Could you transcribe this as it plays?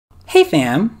Hey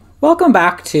fam, welcome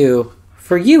back to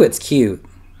For You It's Cute,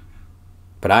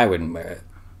 but I wouldn't wear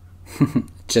it.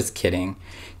 Just kidding.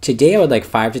 Today I would like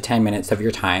 5 to 10 minutes of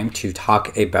your time to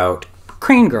talk about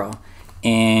Crane Girl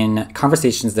in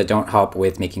conversations that don't help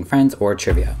with making friends or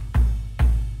trivia.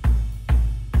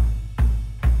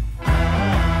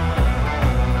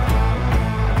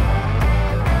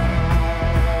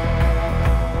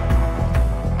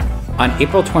 On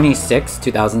April 26,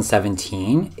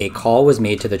 2017, a call was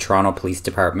made to the Toronto Police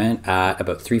Department at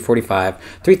about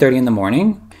 3:30 in the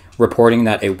morning, reporting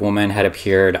that a woman had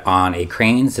appeared on a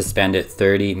crane suspended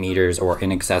 30 meters or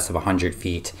in excess of 100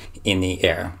 feet in the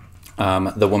air.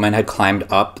 The woman had climbed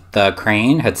up the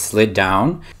crane, had slid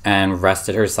down, and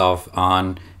rested herself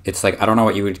on, it's like, I don't know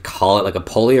what you would call it, like a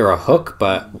pulley or a hook,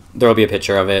 but there will be a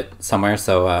picture of it somewhere.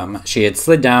 So she had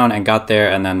slid down and got there,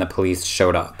 and then the police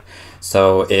showed up.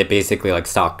 So it basically like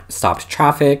stopped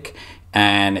traffic,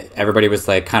 and everybody was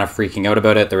like kind of freaking out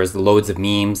about it. There was loads of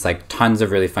memes, like tons of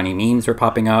really funny memes were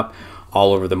popping up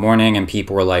all over the morning, and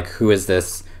people were like, who is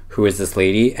this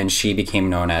lady? And she became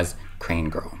known as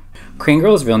Crane Girl. Crane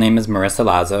Girl's real name is Marissa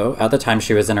Lazo. At the time,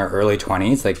 she was in her early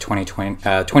 20s, like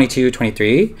 22,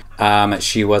 23.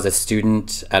 She was a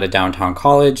student at a downtown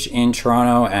college in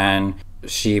Toronto, and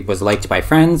she was liked by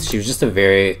friends. She was just a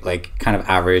very like kind of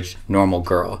average, normal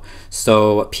girl.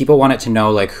 So people wanted to know,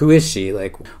 like, who is she?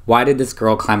 Like, why did this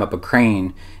girl climb up a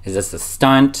crane? Is this a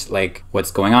stunt? Like,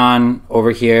 what's going on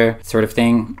over here? Sort of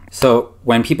thing. So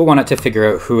when people wanted to figure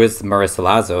out who is Marissa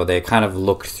Lazo, they kind of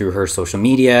looked through her social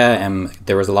media, and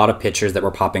there was a lot of pictures that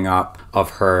were popping up of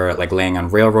her like laying on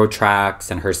railroad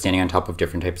tracks and her standing on top of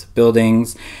different types of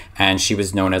buildings. And she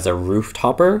was known as a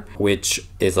rooftopper, which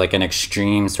is like an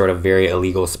extreme sort of very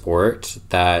illegal sport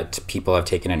that people have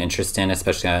taken an interest in,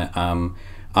 especially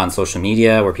on social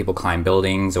media, where people climb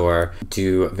buildings or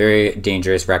do very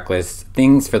dangerous, reckless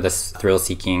things for this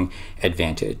thrill-seeking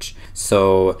advantage.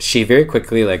 So she very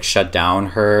quickly like shut down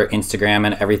her Instagram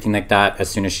and everything like that as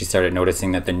soon as she started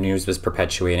noticing that the news was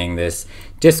perpetuating this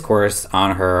discourse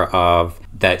on her of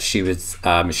that she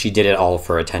did it all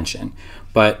for attention.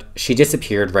 But she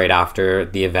disappeared right after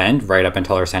the event, right up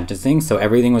until her sentencing. So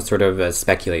everything was sort of a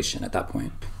speculation at that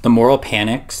point. The moral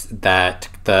panics that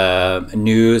the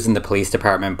news and the police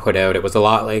department put out, it was a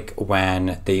lot like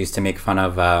when they used to make fun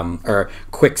of, or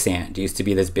quicksand used to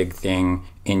be this big thing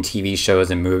in TV shows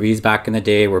and movies back in the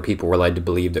day, where people were led to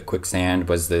believe that quicksand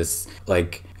was this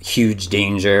like huge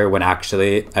danger, when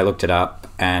actually I looked it up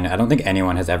and I don't think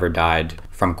anyone has ever died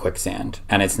from quicksand.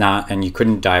 And it's not, and you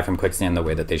couldn't die from quicksand the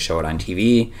way that they show it on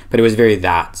TV, but it was very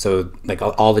that. So like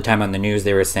all the time on the news,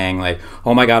 they were saying like,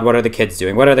 oh my God, what are the kids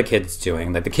doing? What are the kids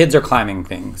doing? Like the kids are climbing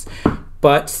things.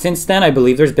 But since then, I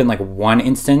believe there's been like one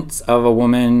instance of a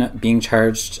woman being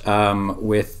charged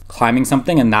with climbing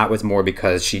something, and that was more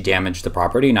because she damaged the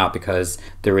property, not because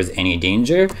there was any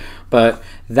danger. But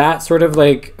that sort of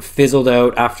like fizzled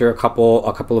out after a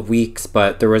couple of weeks.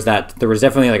 But there was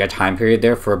definitely like a time period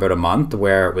there for about a month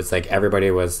where it was like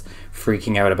everybody was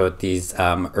freaking out about these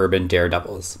urban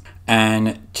daredevils.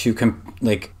 And to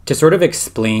sort of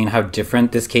explain how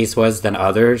different this case was than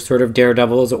other sort of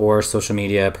daredevils or social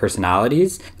media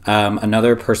personalities,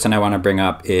 another person I want to bring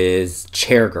up is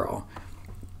Chair Girl,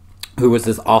 who was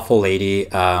this awful lady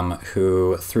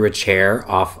who threw a chair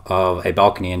off of a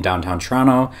balcony in downtown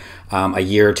Toronto a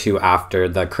year or two after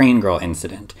the Crane Girl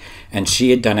incident. And she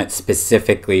had done it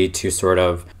specifically to sort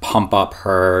of pump up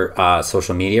her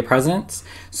social media presence.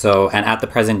 So, and at the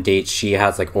present date, she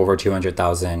has like over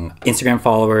 200,000 Instagram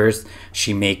followers.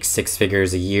 She makes 6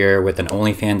 figures a year with an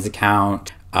OnlyFans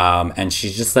account. And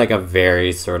she's just like a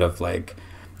very sort of like,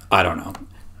 I don't know,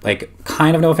 like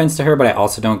kind of no offense to her, but I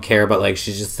also don't care. But like,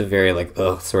 she's just a very like,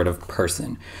 sort of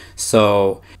person.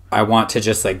 So I want to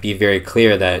just like be very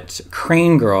clear that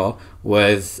Crane Girl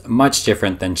was much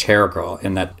different than Chair Girl,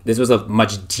 in that this was a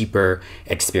much deeper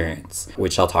experience,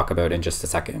 which I'll talk about in just a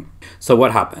second. So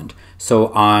what happened? So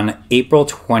on April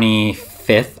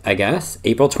 25th,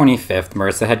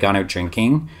 Marissa had gone out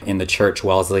drinking in the Church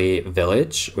Wellesley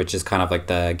Village, which is kind of like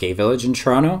the gay village in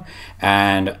Toronto.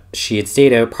 And she had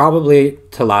stayed out probably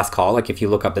to last call. Like if you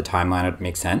look up the timeline, it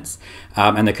makes sense.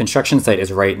 And the construction site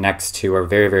is right next to, or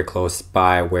very, very close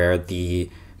by, where the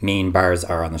main bars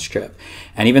are on the Strip.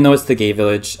 And even though it's the gay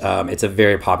village, it's a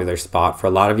very popular spot for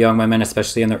a lot of young women,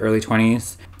 especially in their early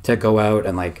 20s, to go out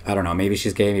and like, I don't know, maybe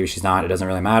she's gay, maybe she's not, it doesn't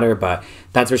really matter, but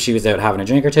that's where she was out having a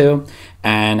drink or two.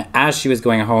 And as she was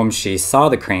going home, she saw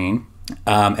the crane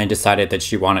and decided that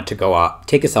she wanted to go up,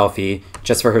 take a selfie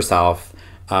just for herself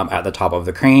at the top of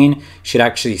the crane. She'd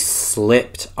actually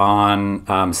slipped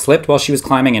while she was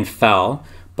climbing and fell,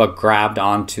 but grabbed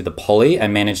onto the pulley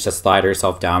and managed to slide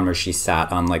herself down where she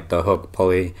sat on like the hook,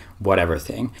 pulley, whatever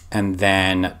thing. And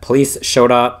then police showed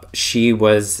up. She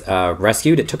was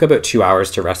rescued. It took about 2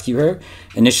 hours to rescue her.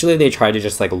 Initially, they tried to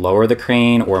just like lower the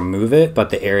crane or move it,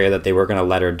 but the area that they were going to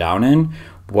let her down in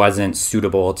wasn't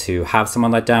suitable to have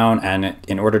someone let down. And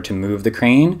in order to move the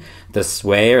crane, the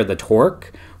sway or the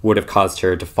torque would have caused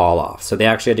her to fall off. So they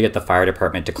actually had to get the fire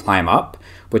department to climb up,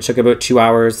 which took about 2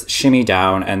 hours, shimmy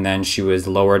down, and then she was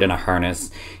lowered in a harness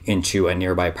into a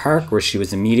nearby park where she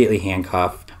was immediately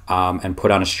handcuffed and put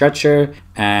on a stretcher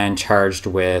and charged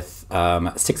with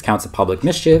 6 counts of public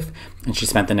mischief, and she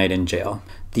spent the night in jail.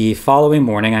 The following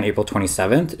morning on April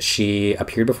 27th, she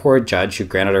appeared before a judge who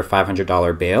granted her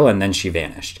 $500 bail, and then she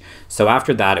vanished. So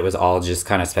after that, it was all just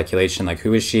kind of speculation, like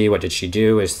who is she? What did she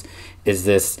do? Is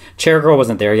this Chair Girl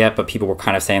wasn't there yet, but people were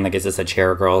kind of saying like, is this a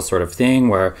Chair Girl sort of thing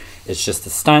where it's just a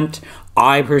stunt?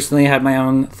 I personally had my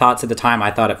own thoughts at the time.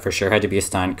 I thought it for sure had to be a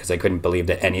stunt because I couldn't believe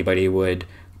that anybody would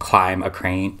climb a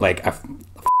crane, like a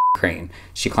crane.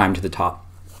 She climbed to the top.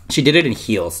 She did it in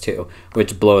heels too,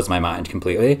 which blows my mind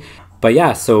completely. But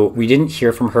yeah, so we didn't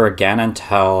hear from her again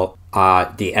until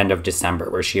the end of December,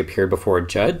 where she appeared before a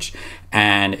judge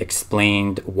and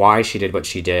explained why she did what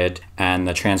she did, and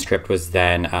the transcript was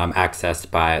then accessed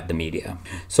by the media.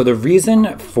 So the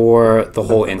reason for the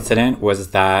whole incident was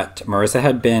that Marissa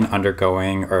had been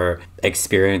undergoing or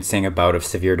experiencing a bout of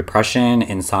severe depression,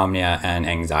 insomnia, and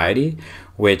anxiety,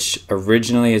 which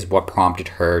originally is what prompted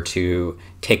her to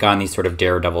take on these sort of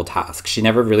daredevil tasks. She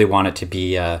never really wanted to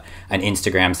be an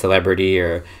Instagram celebrity,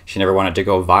 or she never wanted to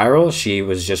go viral. She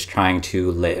was just trying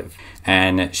to live.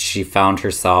 And she found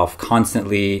herself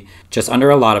constantly just under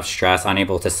a lot of stress,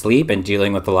 unable to sleep, and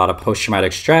dealing with a lot of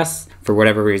post-traumatic stress. For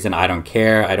whatever reason, I don't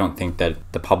care. I don't think that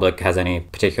the public has any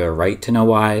particular right to know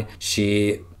why.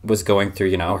 She was going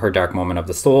through, her dark moment of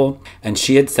the soul. And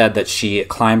she had said that she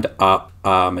climbed up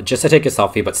just to take a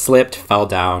selfie, but slipped, fell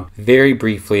down, very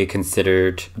briefly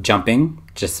considered jumping,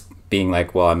 just being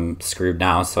like, well, I'm screwed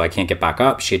now, so I can't get back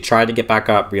up. She had tried to get back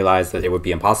up, realized that it would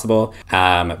be impossible,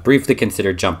 briefly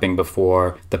considered jumping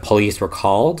before the police were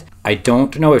called. I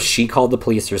don't know if she called the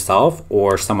police herself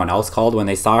or someone else called when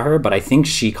they saw her, but I think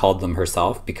she called them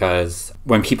herself, because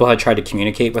when people had tried to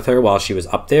communicate with her while she was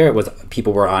up there,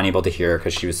 people were unable to hear her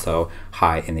because she was so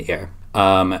high in the air.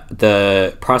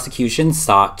 The prosecution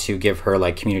sought to give her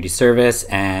like community service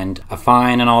and a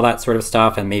fine and all that sort of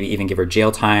stuff, and maybe even give her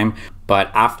jail time. But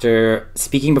after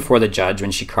speaking before the judge,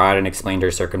 when she cried and explained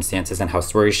her circumstances and how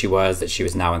sorry she was, that she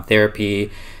was now in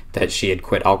therapy, that she had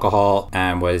quit alcohol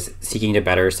and was seeking to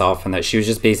better herself, and that she was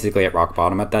just basically at rock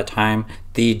bottom at that time,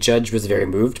 the judge was very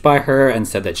moved by her and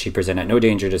said that she presented no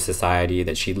danger to society,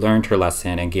 that she learned her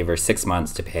lesson, and gave her 6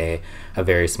 months to pay a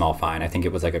very small fine. I think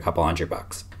it was like a couple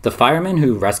 $100. The fireman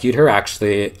who rescued her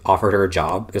actually offered her a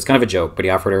job. It was kind of a joke, but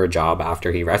he offered her a job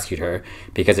after he rescued her,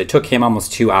 because it took him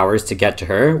almost 2 hours to get to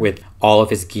her with all of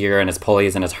his gear and his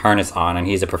pulleys and his harness on, and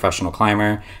he's a professional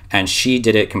climber, and she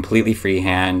did it completely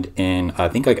freehand in I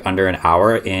think like under an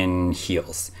hour in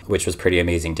heels, which was pretty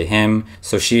amazing to him.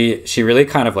 So she really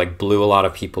kind of like blew a lot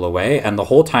of people away, and the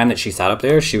whole time that she sat up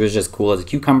there, she was just cool as a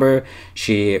cucumber.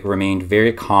 She remained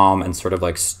very calm and sort of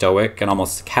like stoic and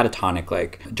almost catatonic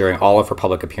like during all of her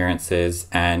public appearances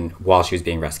and while she was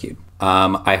being rescued.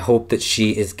 I hope that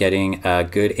she is getting a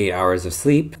good 8 hours of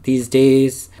sleep these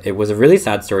days. It was a really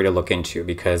sad story to look into,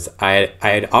 because I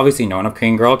had obviously known of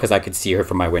Crane Girl because I could see her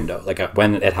from my window. Like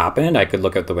when it happened, I could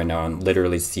look out the window and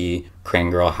literally see Crane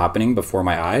Girl happening before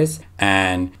my eyes.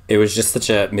 And it was just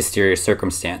such a mysterious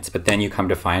circumstance. But then you come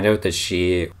to find out that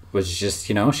she was just,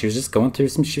 she was just going through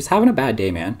she was having a bad day,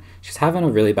 man. She was having a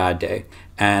really bad day.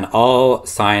 And all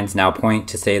signs now point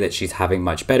to say that she's having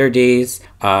much better days,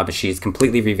 but she's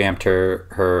completely revamped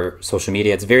her social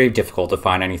media. It's very difficult to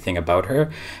find anything about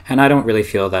her, and I don't really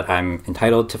feel that I'm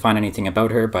entitled to find anything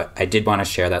about her, but I did want to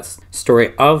share that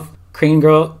story of Crane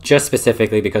Girl just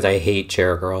specifically because I hate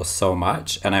Chair Girl so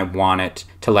much, and I wanted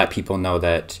to let people know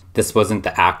that this wasn't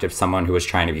the act of someone who was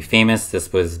trying to be famous.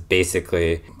 This was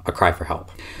basically a cry for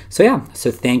help. So yeah, so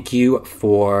thank you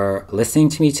for listening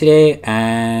to me today,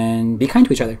 and be kind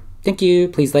to each other. Thank you.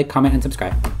 Please like, comment, and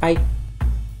subscribe. Bye.